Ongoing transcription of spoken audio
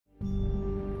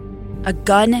a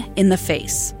gun in the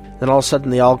face. Then all of a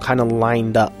sudden, they all kind of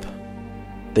lined up.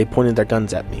 They pointed their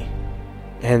guns at me.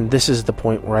 And this is the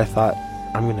point where I thought,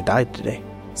 I'm going to die today.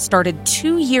 Started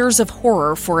 2 years of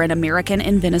horror for an American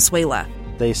in Venezuela.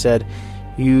 They said,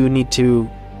 you need to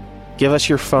give us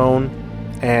your phone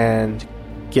and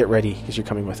get ready because you're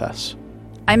coming with us.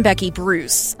 I'm Becky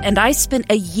Bruce, and I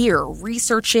spent a year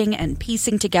researching and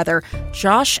piecing together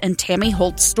Josh and Tammy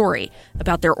Holt's story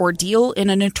about their ordeal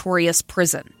in a notorious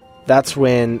prison. That's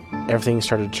when everything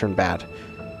started to turn bad.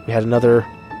 We had another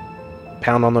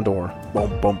pound on the door.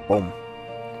 Boom, boom, boom.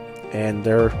 And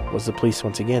there was the police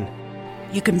once again.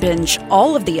 You can binge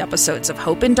all of the episodes of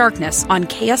Hope in Darkness on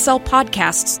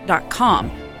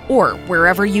KSLpodcasts.com or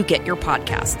wherever you get your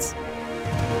podcasts.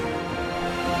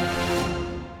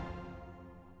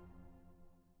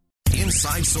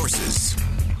 Inside Sources.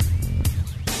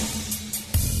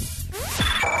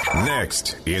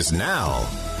 Next is Now.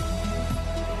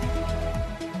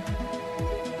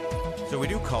 So we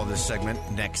do call this segment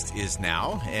Next is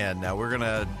Now, and we're going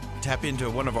to tap into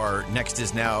one of our Next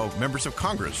is Now members of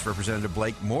Congress, Representative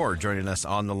Blake Moore, joining us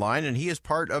on the line, and he is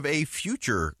part of a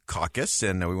future caucus,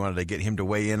 and we wanted to get him to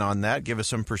weigh in on that, give us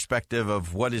some perspective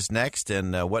of what is next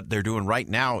and what they're doing right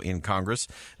now in Congress.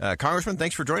 Congressman,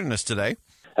 thanks for joining us today.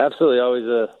 Absolutely. Always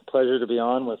a pleasure to be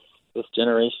on with this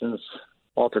generation's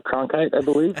Walter Cronkite, I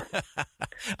believe.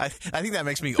 I think that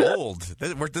makes me old.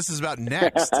 This is about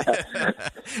Next.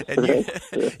 And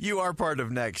you are part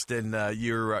of Next, and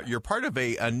you're part of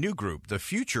a new group, the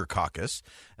Future Caucus.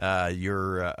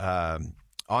 You're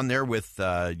on there with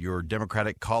your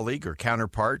Democratic colleague or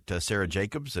counterpart, Sarah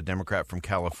Jacobs, a Democrat from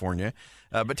California.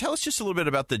 But tell us just a little bit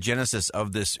about the genesis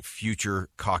of this Future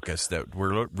Caucus, that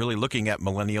we're really looking at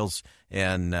millennials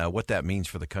and what that means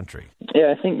for the country.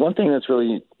 Yeah, I think one thing that's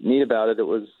really neat about it, it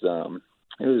was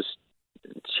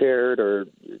chaired, or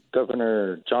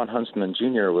Governor John Huntsman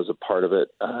Jr. was a part of it,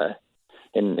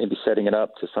 and maybe setting it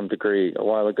up to some degree a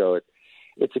while ago.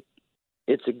 It's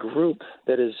a group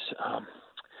that is.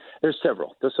 There's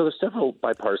several. So there's several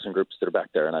bipartisan groups that are back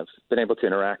there, and I've been able to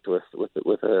interact with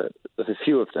a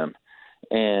few of them,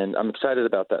 and I'm excited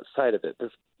about that side of it.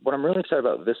 What I'm really excited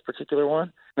about this particular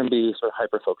one, I'm going to be sort of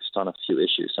hyper-focused on a few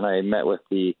issues, and I met with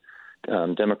the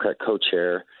Democrat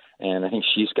co-chair, and I think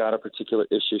she's got a particular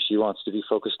issue she wants to be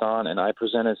focused on, and I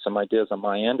presented some ideas on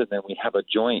my end, and then we have a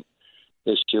joint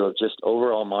issue of just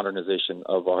overall modernization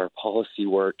of our policy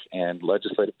work and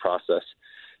legislative process.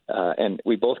 And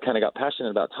we both kind of got passionate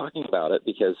about talking about it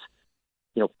because,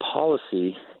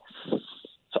 policy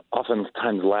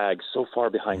oftentimes lags so far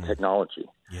behind technology.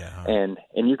 Yeah. And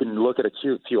you can look at a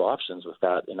few options with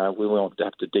that, and we won't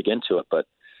have to dig into it. But,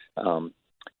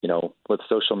 with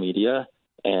social media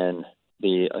and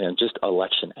just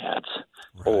election ads,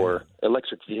 right, or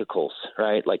electric vehicles,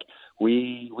 right? Like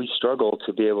we struggle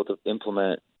to be able to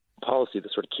implement policy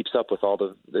that sort of keeps up with all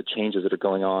the changes that are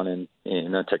going on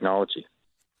in technology.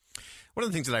 One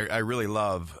of the things that I really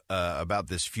love about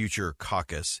this Future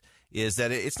Caucus is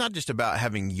that it's not just about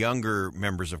having younger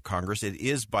members of Congress. It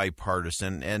is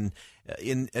bipartisan. And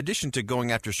in addition to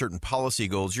going after certain policy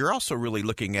goals, you're also really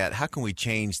looking at how can we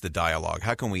change the dialogue?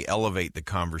 How can we elevate the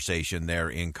conversation there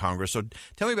in Congress? So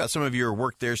tell me about some of your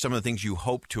work there, some of the things you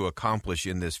hope to accomplish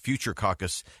in this Future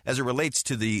Caucus as it relates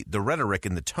to the rhetoric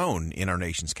and the tone in our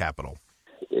nation's capital.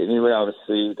 Anyway,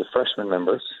 obviously, the freshman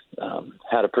members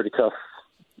had a pretty tough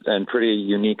and pretty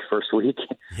unique first week.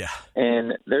 Yeah.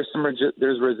 And there's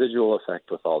residual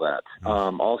effect with all that.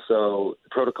 Also,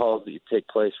 protocols that take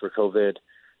place for COVID,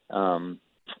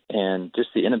 and just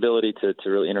the inability to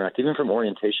really interact, even from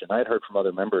orientation. I had heard from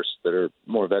other members that are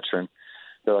more veteran.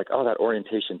 They're like, that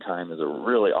orientation time is a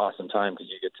really awesome time because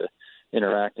you get to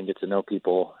interact and get to know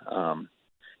people.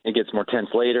 It gets more tense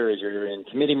later as you're in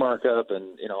committee markup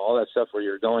and, all that stuff where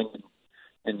you're going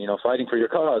and fighting for your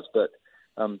cause. But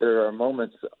there are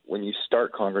moments when you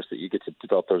start Congress that you get to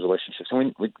develop those relationships.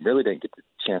 And we really didn't get the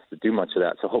chance to do much of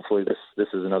that. So hopefully this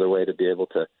is another way to be able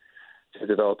to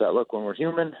develop that. Look, when we're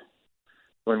human,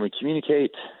 when we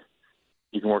communicate,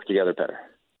 you can work together better.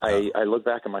 I look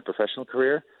back at my professional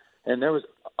career, and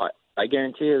I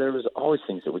guarantee you there was always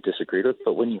things that we disagreed with.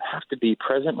 But when you have to be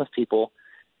present with people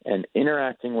and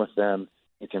interacting with them,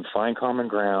 you can find common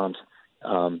ground.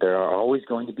 There are always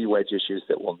going to be wedge issues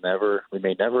that we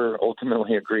may never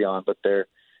ultimately agree on, but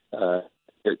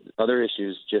other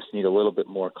issues just need a little bit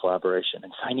more collaboration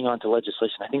and signing on to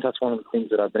legislation. I think that's one of the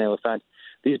things that I've been able to find.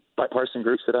 These bipartisan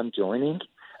groups that I'm joining,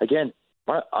 again,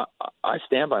 I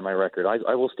stand by my record.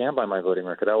 I will stand by my voting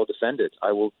record. I will defend it.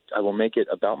 I will make it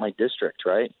about my district,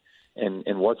 right?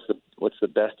 And what's the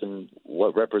best and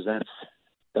what represents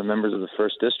the members of the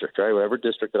first district, right? Whatever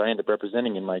district that I end up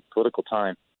representing in my political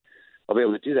time, I'll be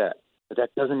able to do that. But that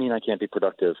doesn't mean I can't be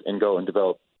productive and go and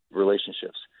develop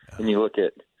relationships. And you look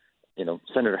at,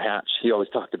 Senator Hatch, he always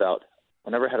talked about,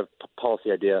 whenever I had a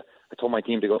policy idea, I told my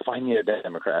team to go find me a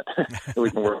Democrat that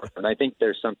we can work with. And I think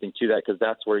there's something to that because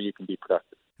that's where you can be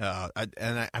productive.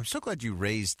 I'm so glad you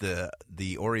raised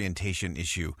the orientation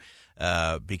issue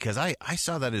because I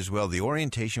saw that as well. The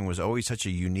orientation was always such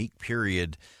a unique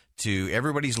period to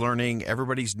everybody's learning,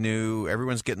 everybody's new,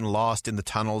 everyone's getting lost in the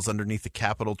tunnels underneath the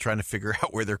Capitol trying to figure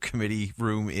out where their committee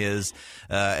room is.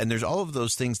 And there's all of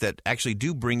those things that actually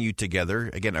do bring you together,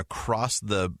 again, across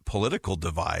the political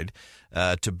divide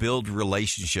to build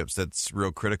relationships. That's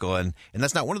real critical. And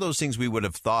that's not one of those things we would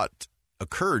have thought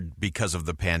occurred because of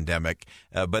the pandemic,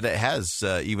 but it has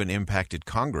even impacted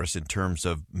Congress in terms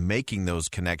of making those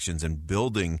connections and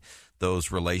building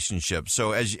those relationships.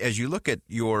 So as you look at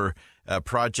your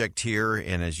project here,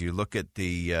 and as you look at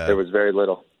the there was very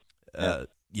little. There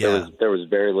was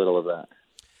very little of that.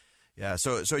 Yeah.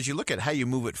 So as you look at how you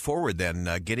move it forward, then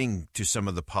getting to some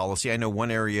of the policy, I know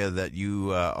one area that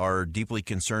you are deeply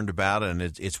concerned about, and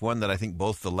it's one that I think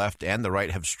both the left and the right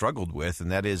have struggled with,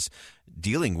 and that is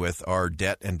dealing with our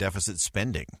debt and deficit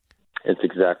spending. It's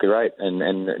exactly right, and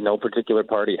no particular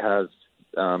party has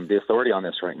the authority on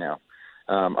this right now.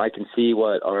 I can see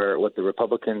what the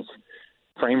Republicans'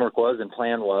 framework was and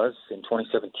plan was in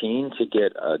 2017 to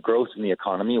get growth in the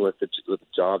economy with the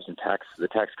jobs and the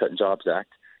Tax Cut and Jobs Act.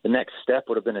 The next step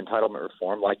would have been entitlement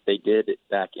reform, like they did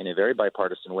back in a very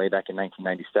bipartisan way back in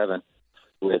 1997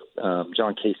 with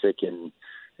John Kasich and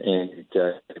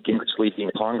Gingrich leading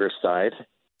the Congress side,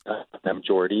 the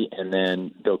majority, and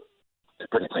then Bill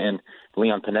and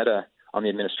Leon Panetta on the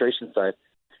administration side.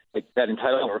 Like, that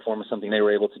entitlement reform was something they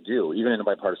were able to do, even in a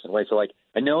bipartisan way. So,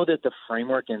 I know that the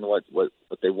framework and what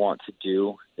they want to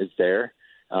do is there,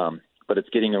 but it's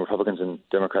getting the Republicans and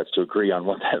Democrats to agree on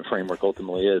what that framework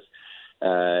ultimately is.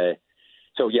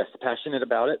 So, yes, passionate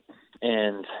about it,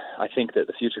 and I think that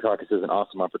the Future Caucus is an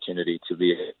awesome opportunity to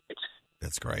be.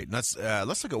 That's great. Let's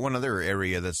look at one other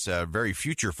area that's very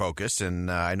future-focused,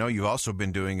 and I know you've also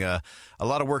been doing a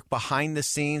lot of work behind the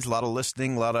scenes, a lot of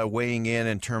listening, a lot of weighing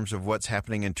in terms of what's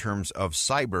happening in terms of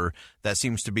cyber. That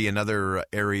seems to be another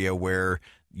area where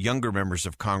younger members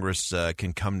of Congress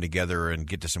can come together and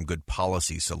get to some good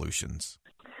policy solutions.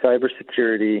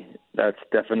 Cybersecurity, that's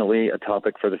definitely a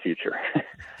topic for the future.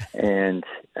 And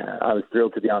I was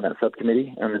thrilled to be on that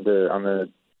subcommittee on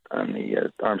the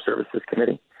Armed Services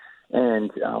Committee.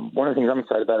 And one of the things I'm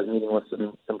excited about is meeting with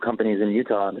some companies in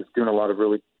Utah and just doing a lot of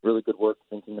really, really good work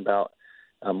thinking about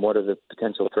what are the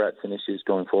potential threats and issues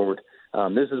going forward.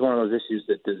 This is one of those issues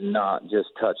that does not just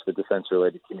touch the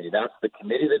defense-related committee. That's the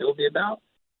committee that it will be about.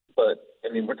 But,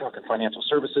 we're talking financial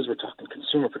services, we're talking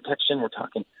consumer protection, we're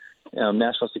talking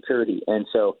national security. And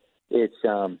so it's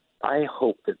I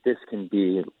hope that this can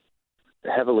be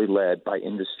heavily led by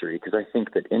industry, because I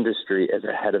think that industry is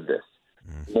ahead of this,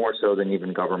 more so than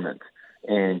even government.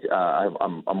 And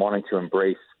I'm wanting to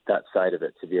embrace that side of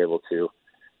it, to be able to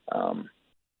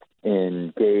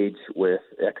engage with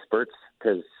experts,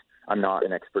 because I'm not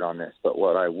an expert on this. But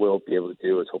what I will be able to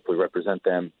do is hopefully represent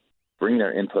them, bring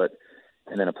their input,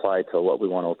 and then apply to what we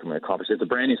want to ultimately accomplish. It's a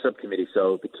brand new subcommittee,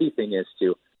 so the key thing is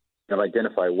to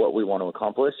identify what we want to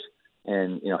accomplish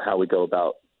and how we go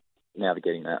about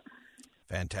navigating that.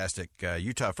 Fantastic.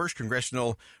 Utah 1st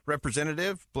Congressional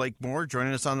Representative Blake Moore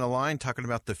joining us on the line, talking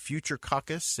about the Future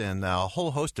Caucus and a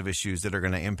whole host of issues that are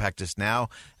going to impact us now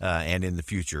and in the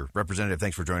future. Representative,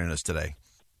 thanks for joining us today.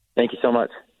 Thank you so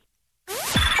much.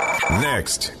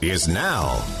 Next is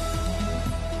Now.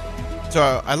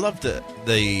 So I love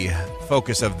the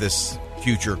focus of this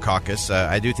Future Caucus.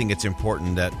 I do think it's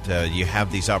important that you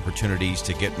have these opportunities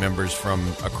to get members from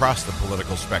across the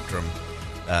political spectrum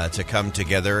to come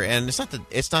together. And it's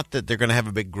not that they're going to have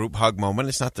a big group hug moment.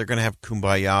 It's not they're going to have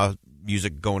kumbaya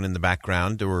music going in the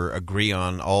background or agree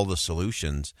on all the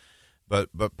solutions.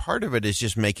 But part of it is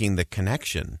just making the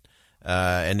connection.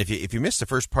 And if you missed the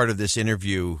first part of this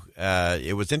interview,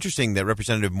 it was interesting that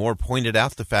Representative Moore pointed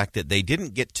out the fact that they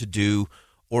didn't get to do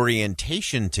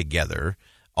orientation together.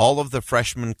 All of the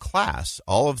freshman class,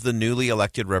 all of the newly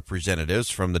elected representatives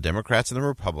from the Democrats and the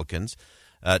Republicans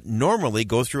normally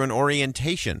go through an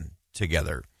orientation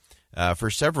together for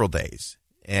several days.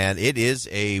 And it is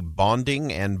a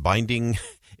bonding and binding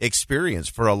experience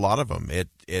for a lot of them.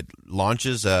 It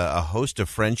launches a host of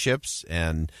friendships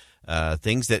and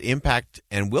things that impact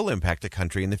and will impact the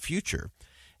country in the future.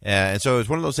 And so it's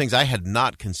one of those things I had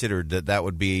not considered that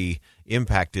would be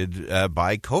impacted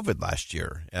by COVID last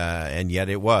year, and yet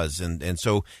it was. And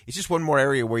so it's just one more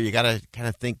area where you got to kind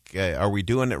of think, are we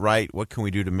doing it right? What can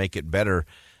we do to make it better?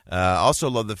 Also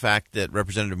love the fact that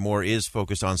Representative Moore is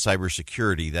focused on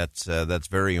cybersecurity. That's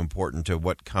very important to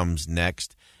what comes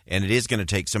next. And it is going to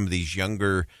take some of these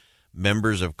younger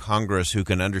members of Congress who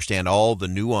can understand all the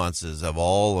nuances of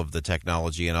all of the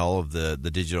technology and all of the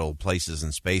digital places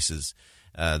and spaces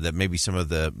that maybe some of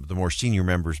the more senior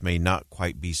members may not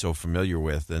quite be so familiar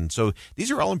with. And so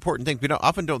these are all important things. We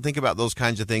often don't think about those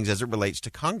kinds of things as it relates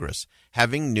to Congress.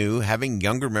 Having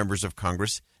younger members of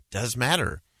Congress does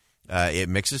matter. It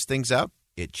mixes things up.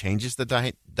 It changes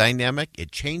the dynamic.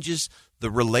 It changes the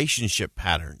relationship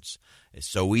patterns. It's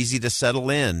so easy to settle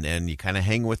in, and you kind of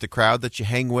hang with the crowd that you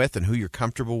hang with and who you're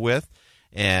comfortable with.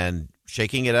 And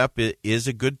shaking it up is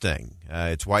a good thing.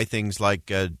 It's why things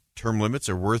like term limits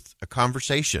are worth a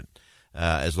conversation,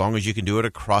 as long as you can do it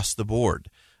across the board.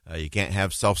 You can't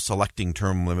have self-selecting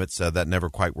term limits. That never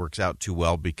quite works out too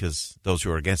well because those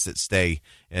who are against it stay,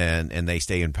 and they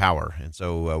stay in power. And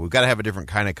so we've got to have a different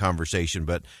kind of conversation,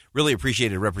 but really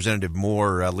appreciated Representative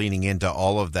Moore leaning into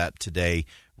all of that today,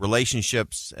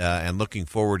 relationships and looking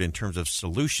forward in terms of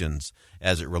solutions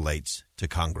as it relates to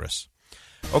Congress.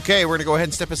 Okay, we're going to go ahead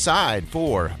and step aside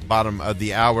for bottom of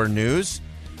the hour news.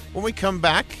 When we come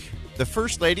back, the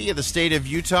First Lady of the state of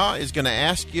Utah is going to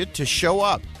ask you to show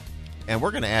up. And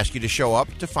we're going to ask you to show up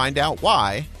to find out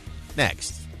why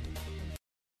next.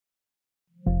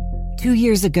 2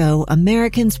 years ago,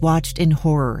 Americans watched in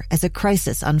horror as a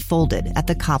crisis unfolded at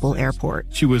the Kabul airport.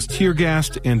 She was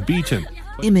tear-gassed and beaten.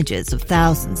 Images of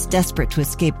thousands desperate to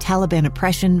escape Taliban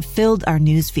oppression filled our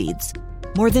news feeds.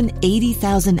 More than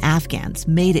 80,000 Afghans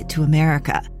made it to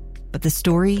America. But the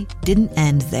story didn't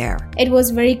end there. It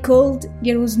was very cold.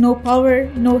 There was no power,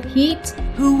 no heat.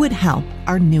 Who would help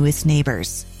our newest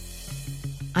neighbors?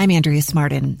 I'm Andrea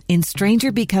Smartin. In Stranger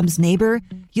Becomes Neighbor,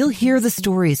 you'll hear the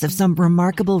stories of some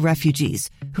remarkable refugees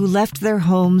who left their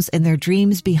homes and their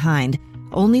dreams behind,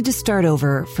 only to start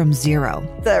over from zero.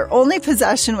 Their only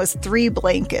possession was 3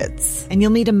 blankets. And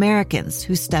you'll meet Americans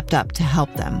who stepped up to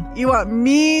help them. You want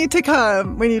me to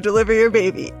come when you deliver your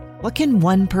baby. What can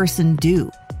one person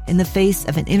do in the face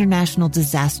of an international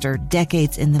disaster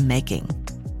decades in the making?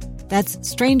 That's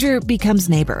Stranger Becomes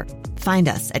Neighbor. Find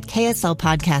us at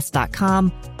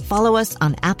kslpodcast.com, follow us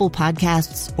on Apple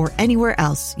Podcasts, or anywhere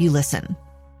else you listen.